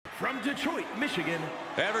From Detroit, Michigan.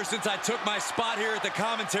 Ever since I took my spot here at the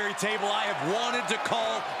commentary table, I have wanted to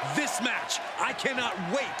call this match. I cannot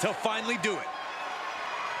wait to finally do it.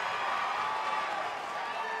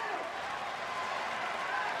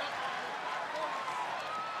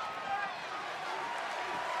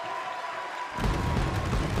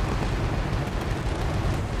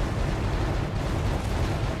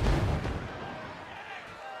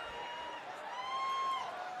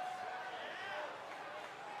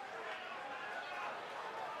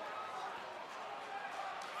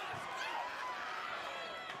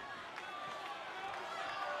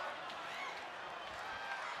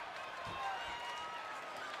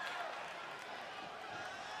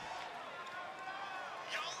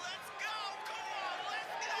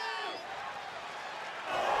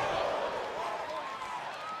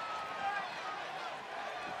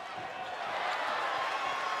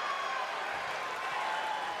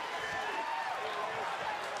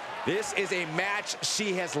 This is a match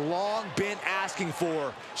she has long been asking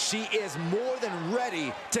for. She is more than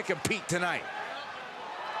ready to compete tonight.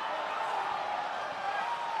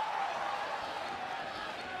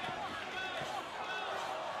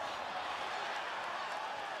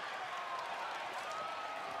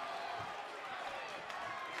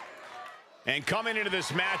 And coming into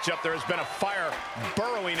this matchup, there has been a fire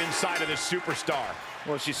burrowing inside of this superstar.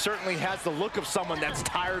 Well, she certainly has the look of someone that's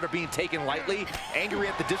tired of being taken lightly, angry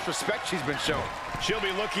at the disrespect she's been shown. She'll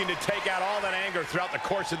be looking to take out all that anger throughout the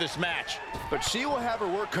course of this match. But she will have her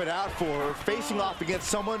work cut out for her, facing off against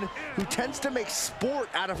someone who tends to make sport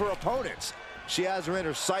out of her opponents. She has her in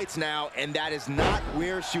her sights now, and that is not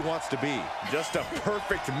where she wants to be. Just a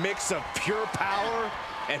perfect mix of pure power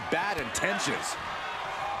and bad intentions.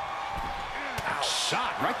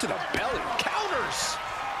 Shot right to the belly. Counters.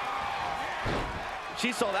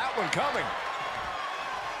 She saw that one coming.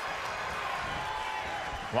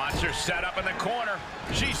 Watch her set up in the corner.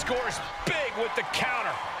 She scores big with the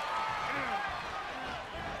counter.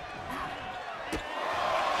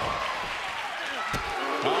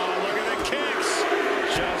 Oh, look at the kicks.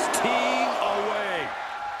 Just teeing away.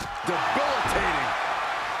 Debilitating.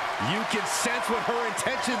 You can sense what her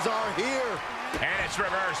intentions are here. And it's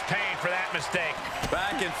reverse pain for that mistake.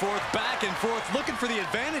 Back and forth, looking for the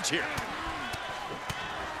advantage here.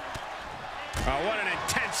 Oh, what an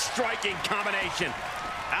intense striking combination.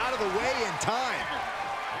 Out of the way in time.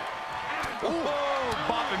 Oh,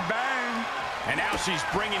 bop and bang. And now she's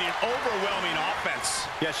bringing an overwhelming offense.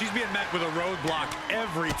 Yeah, she's being met with a roadblock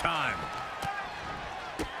every time.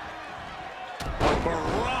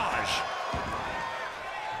 Barrage.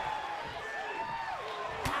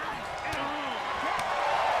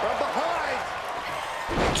 From behind.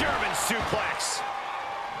 German suplex.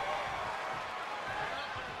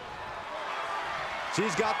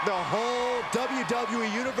 She's got the whole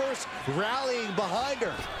WWE Universe rallying behind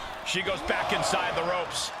her. She goes back inside the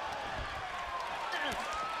ropes.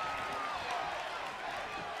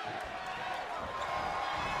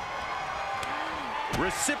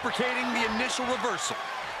 Reciprocating the initial reversal.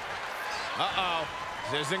 Uh-oh.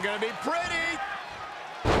 This isn't going to be pretty.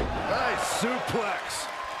 Nice suplex.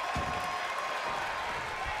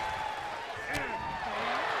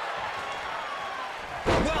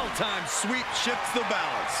 Well-timed sweep shifts the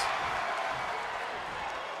balance.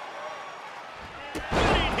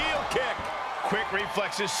 Running heel kick. Quick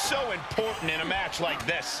reflex is so important in a match like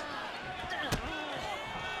this.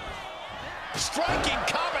 Striking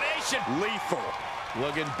combination. Lethal.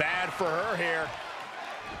 Looking bad for her here.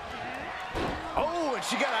 Oh, and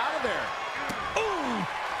she got out of there. Ooh.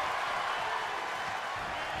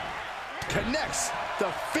 Connects the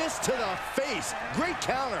fist to the face. Great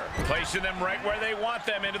counter. Placing them right where they want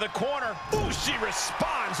them, into the corner. Ooh, she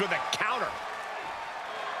responds with a counter.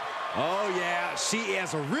 Oh, yeah, she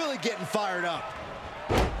is really getting fired up.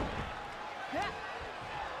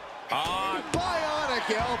 Bionic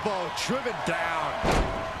elbow driven down.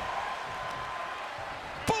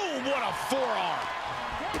 Boom, what a forearm.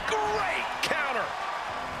 Great counter.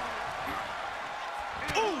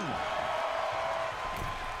 Ooh.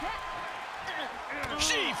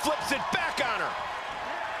 She flips it back on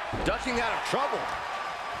her. Ducking out of trouble.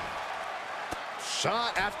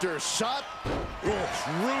 Shot after shot. Oof,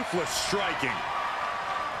 ruthless striking.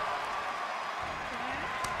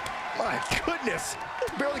 My goodness.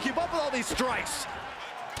 Barely keep up with all these strikes.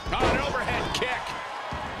 On an overhead kick.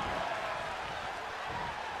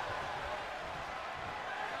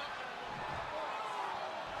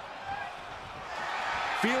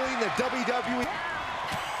 Feeling the WWE.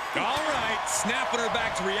 All right, snapping her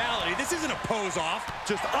back to reality. This isn't a pose off,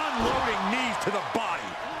 just unloading knees to the body.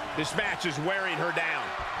 This match is wearing her down.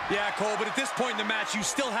 Yeah, Cole, but at this point in the match, you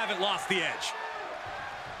still haven't lost the edge.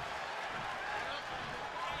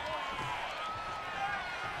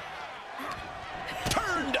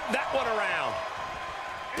 Turned that one around.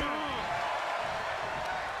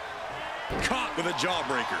 Caught with a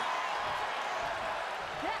jawbreaker.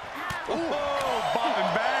 Oh, bop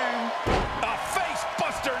and bang. A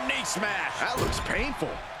face-buster knee smash. That looks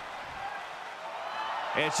painful.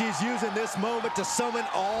 And she's using this moment to summon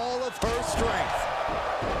all of her strength.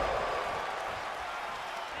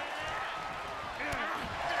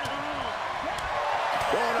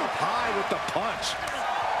 Going up high with the punch.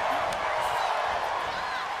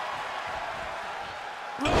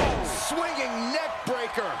 Oh, swinging neck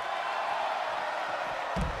breaker.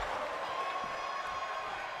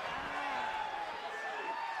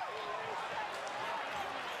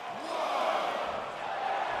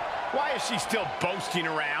 Why is she still boasting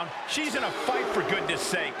around? She's in a fight, for goodness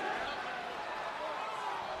sake.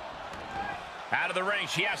 Out of the ring,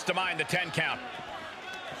 she has to mind the 10 count.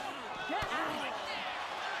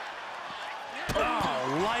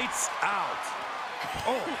 Oh, lights out.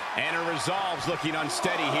 Oh, and her resolve's looking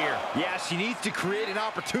unsteady here. Yeah, she needs to create an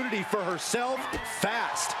opportunity for herself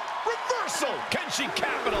fast. Reversal! Can she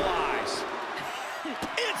capitalize?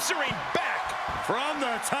 Answering back. From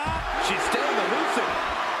the top. She's staying elusive.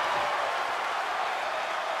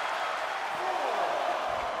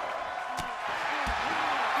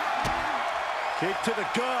 Kick to the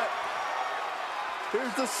gut.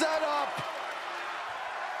 Here's the setup.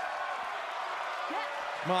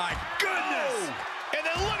 My goodness. Oh, and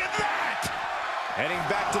then look at that. Heading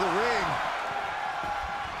back to the ring.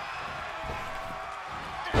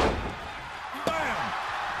 Bam.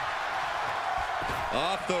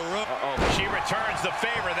 Off the rope. Uh-oh. She returns the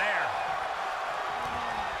favor there.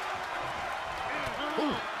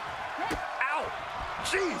 Ooh. Ow.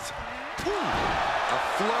 Jeez. Ooh. A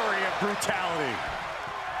flurry of brutality.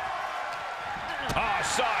 Oh,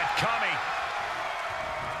 saw it coming.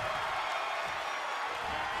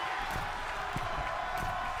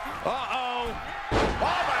 Uh-oh.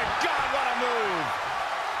 Oh, my God, what a move.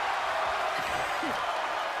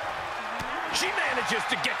 She manages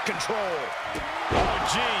to get control. Oh,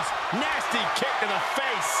 geez. Nasty kick to the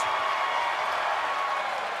face.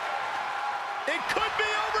 It could be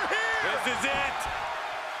over here. This is it.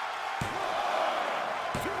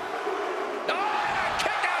 Oh,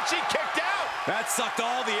 kick out. She kicked out. That sucked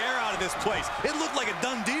all the air out of this place. It looked like a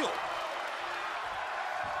done deal.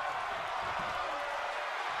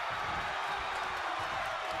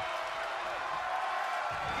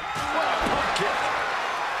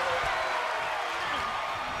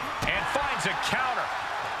 And finds a counter.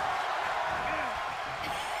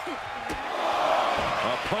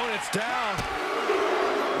 Opponent's down.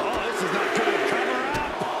 Oh, this is not good. Cover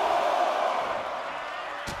up.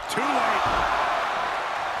 Too late.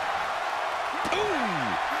 Ooh.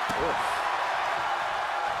 Oof.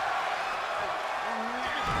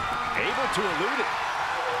 Able to elude it.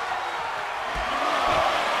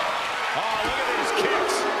 Oh, look at these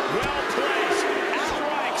kicks. Well placed.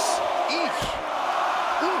 Strikes. Eesh.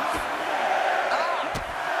 Oof. Ah.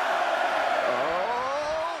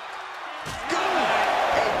 Oh. Good.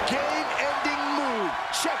 A game-ending move.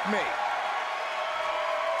 Checkmate.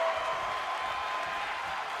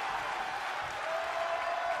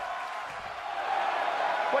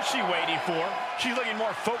 What's she waiting for? She's looking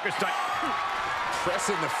more focused on...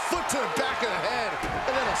 Pressing the foot to the back of the head,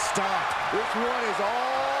 and then a stomp. This one is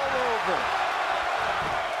all over.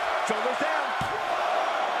 Shoulders down.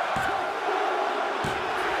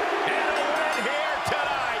 And a win here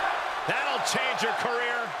tonight. That'll change her career